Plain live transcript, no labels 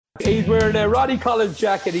He's wearing a Roddy Collins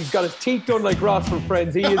jacket. He's got his teeth done like Ross from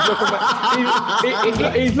Friends. He is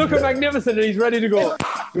looking he's looking magnificent and he's ready to go.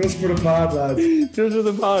 Just for the pod, lads. Just for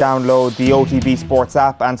the pod. Download the OTB Sports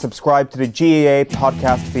app and subscribe to the GAA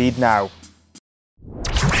podcast feed now.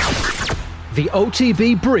 The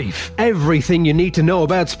OTB Brief. Everything you need to know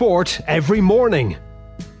about sport every morning.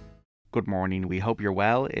 Good morning, we hope you're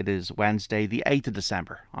well. It is Wednesday the 8th of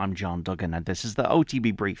December. I'm John Duggan and this is the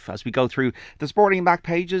OTB Brief as we go through the sporting back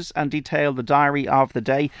pages and detail the diary of the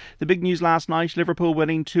day. The big news last night, Liverpool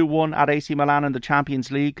winning 2-1 at AC Milan in the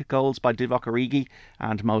Champions League. Goals by Divock Origi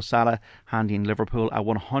and Mo Salah handing Liverpool a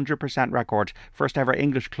 100% record. First ever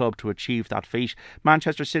English club to achieve that feat.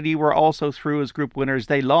 Manchester City were also through as group winners.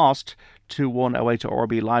 They lost 2-1 away to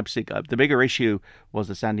RB Leipzig. The bigger issue was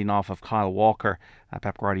the sending off of Kyle Walker.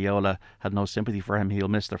 Pep Guardiola had no sympathy for him. He'll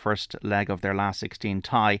miss the first leg of their last 16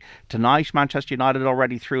 tie. Tonight, Manchester United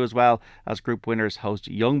already through as well as group winners host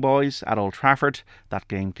Young Boys at Old Trafford. That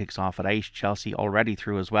game kicks off at 8. Chelsea already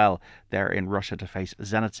through as well. They're in Russia to face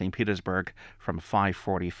Zenit St. Petersburg from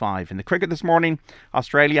 5:45. In the cricket this morning,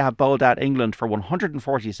 Australia have bowled out England for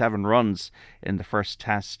 147 runs in the first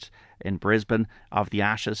test in Brisbane of the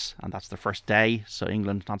Ashes, and that's the first day, so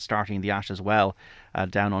England not starting the Ashes well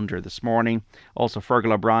down under this morning. Also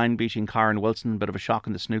Fergal O'Brien beating Kyron Wilson, bit of a shock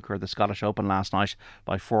in the snooker of the Scottish Open last night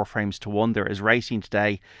by 4 frames to 1. There is racing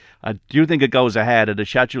today. I do think it goes ahead. It is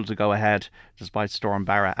scheduled to go ahead despite Storm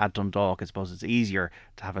Barra at Dundalk. I suppose it's easier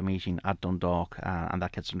to have a meeting at Dundalk and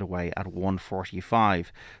that gets underway at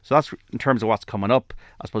 1:45. So that's in terms of what's coming up.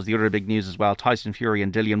 I suppose the other big news as well, Tyson Fury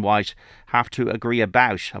and Dillian White have to agree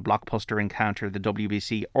about a blockbuster encounter. The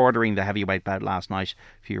WBC ordering the heavyweight bout last night.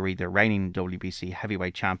 Fury, the reigning WBC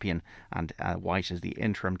heavyweight champion, and White is the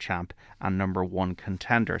interim champ and number 1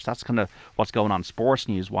 contender. So that's kind of what's going on sports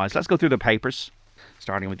news wise. Let's go through the papers,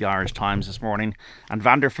 starting with the Irish Times this morning. And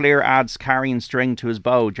Van der Fleer adds carrying string to his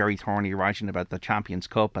bow. Jerry Thorney writing about the Champions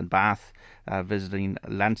Cup and Bath visiting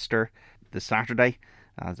Leinster this Saturday.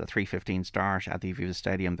 The 3:15 start at the Aviva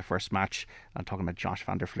Stadium, the first match. Talking about Josh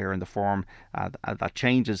Van der Fleer and the form that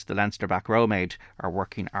changes the Leinster back row mate are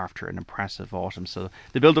working after an impressive autumn. So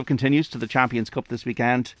the build-up continues to the Champions Cup this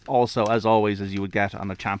weekend. Also, as always, as you would get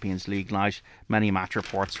on a Champions League night, many match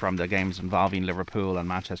reports from the games involving Liverpool and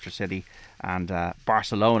Manchester City and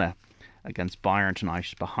Barcelona against Bayern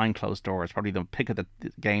tonight behind closed doors. Probably the pick of the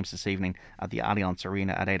games this evening at the Allianz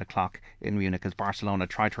Arena at 8 o'clock in Munich as Barcelona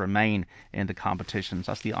try to remain in the competitions.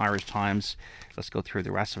 That's the Irish Times. Let's go through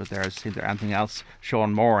the rest of it there. See if there's anything else.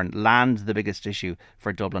 Sean Moran, land the biggest issue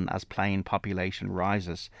for Dublin as playing population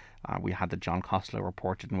rises. We had the John Costello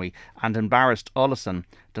report, didn't we? And embarrassed Ullison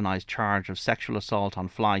denies charge of sexual assault on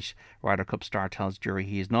flight. Ryder Cup star tells jury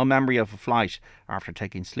he has no memory of a flight after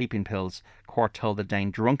taking sleeping pills. Court told the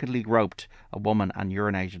Dane drunkenly groped a woman and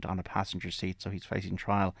urinated on a passenger seat, so he's facing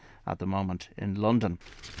trial at the moment in London.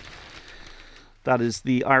 That is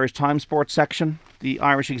the Irish Times sports section. The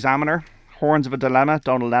Irish Examiner, horns of a dilemma,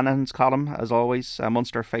 Donald Lenihan's column, as always.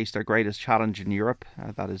 Munster face their greatest challenge in Europe.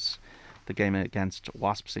 That is the game against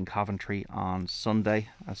Wasps in Coventry on Sunday.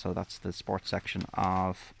 So that's the sports section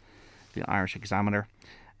of the Irish Examiner.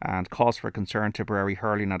 And cause for concern, Tipperary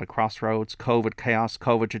hurling at a crossroads. COVID chaos,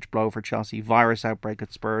 Kovacic blow for Chelsea. Virus outbreak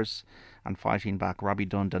at Spurs. And fighting back, Robbie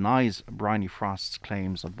Dunn denies Bryony Frost's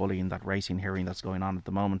claims of bullying. That racing hearing that's going on at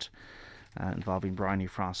the moment involving Bryony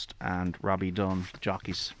Frost and Robbie Dunn, the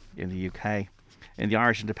jockeys in the UK. In the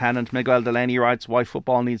Irish Independent, Miguel Delaney writes, why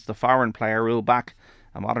football needs the foreign player rule back.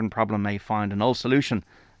 A modern problem may find an old solution,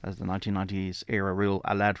 as the 1990s era rule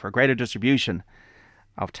allowed for greater distribution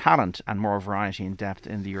of talent and more variety and depth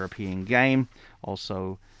in the European game.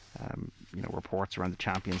 Also, reports around the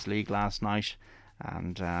Champions League last night,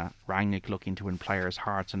 and Rangnick looking to win players'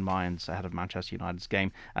 hearts and minds ahead of Manchester United's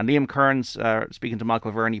game. And Liam Kearns, speaking to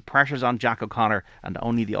Michael Verney, pressures on Jack O'Connor and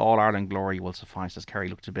only the All-Ireland glory will suffice as Kerry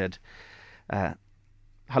look to bid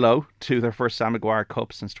hello to their first Sam Maguire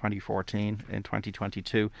Cup since 2014 in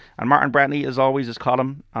 2022. And Martin Bretney, as always, his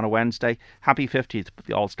column on a Wednesday. Happy 50th with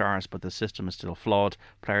the All-Stars, but the system is still flawed.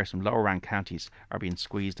 Players from lower ranked counties are being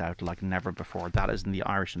squeezed out like never before. That is in the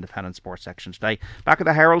Irish Independent Sports section today. Back at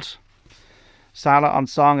the Herald, Salah on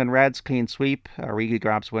Song and Reds clean sweep. Origi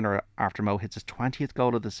grabs winner after Mo hits his 20th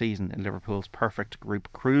goal of the season in Liverpool's perfect group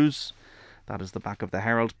cruise. That is the back of the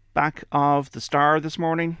Herald. Back of the Star this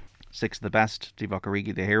morning. 6 of the best, Divock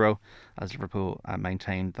Origi the hero, as Liverpool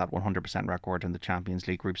maintained that 100% record in the Champions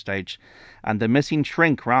League group stage. And the missing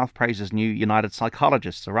shrink, Ralph praises new United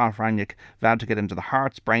psychologist. So Ralph Rangnick vowed to get into the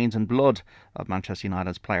hearts, brains and blood of Manchester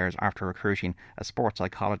United's players after recruiting a sports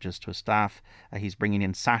psychologist to his staff. He's bringing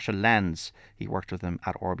in Sasha Lenz. He worked with him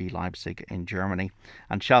at RB Leipzig in Germany.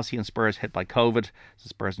 And Chelsea and Spurs hit by COVID. So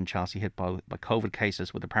Spurs and Chelsea hit by COVID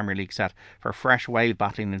cases, with the Premier League set for a fresh wave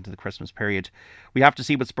battling into the Christmas period. We have to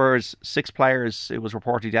see with Spurs, 6 players, it was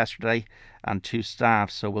reported yesterday, and 2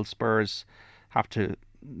 staff. So will Spurs have to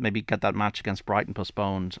maybe get that match against Brighton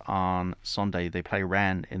postponed on Sunday? They play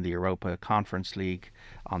Rennes in the Europa Conference League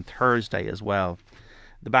on Thursday as well.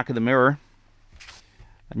 The back of the Mirror.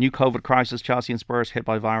 A new COVID crisis, Chelsea and Spurs hit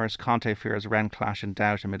by virus. Conte fears Rennes clash in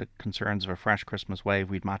doubt amid concerns of a fresh Christmas wave.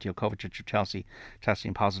 We'd Mateo Kovacic of Chelsea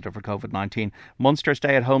testing positive for COVID-19. Munster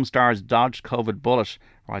stay-at-home stars dodged COVID bullet,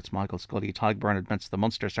 writes Michael Scully. Tygburn admits the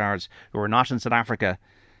Munster stars, who were not in South Africa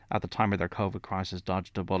at the time of their COVID crisis,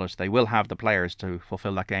 dodged a bullet. They will have the players to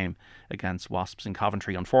fulfil that game against Wasps in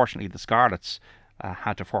Coventry. Unfortunately, the Scarlets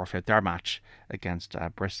had to forfeit their match against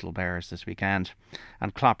Bristol Bears this weekend.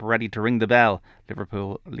 And Klopp ready to ring the bell.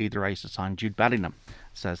 Liverpool lead the race to sign Jude Bellingham,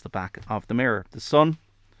 says the back of the Mirror. The Sun,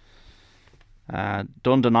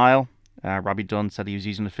 Dunn denial. Robbie Dunn said he was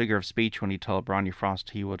using a figure of speech when he told Bronnie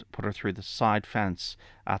Frost he would put her through the side fence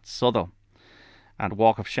at Southall. And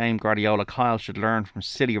walk of shame, Guardiola. Kyle should learn from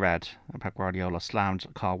City Red. And Pep Guardiola slammed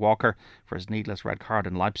Kyle Walker for his needless red card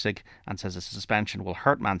in Leipzig and says a suspension will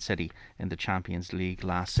hurt Man City in the Champions League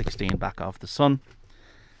last 16. Back of the Sun.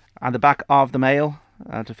 And the back of the Mail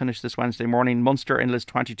to finish this Wednesday morning. Munster enlist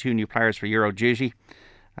 22 new players for Euro duty.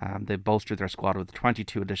 They bolstered their squad with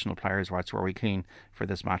 22 additional players, writes Rory Keane, for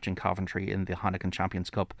this match in Coventry in the Heineken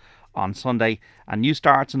Champions Cup on Sunday. And new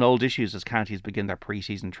starts and old issues as counties begin their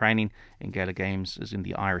pre-season training in Gaelic games is in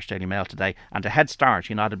the Irish Daily Mail today. And a head start,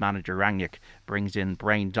 United manager Rangnick brings in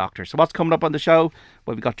brain doctor. So what's coming up on the show?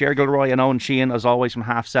 Well, we've got Jerry Gilroy and Owen Sheehan, as always, from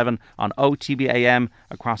 7:30 on OTB AM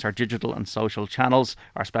across our digital and social channels.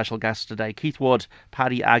 Our special guests today, Keith Wood,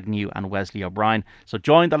 Paddy Agnew and Wesley O'Brien. So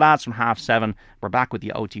join the lads from 7:30. We're back with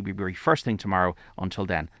the OTB Brief first thing tomorrow. Until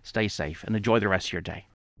then, stay safe and enjoy the rest of your day.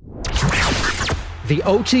 The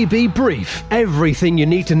OTB Brief. Everything you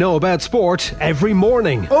need to know about sport every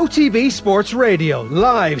morning. OTB Sports Radio.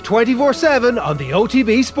 Live 24/7 on the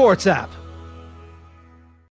OTB Sports app.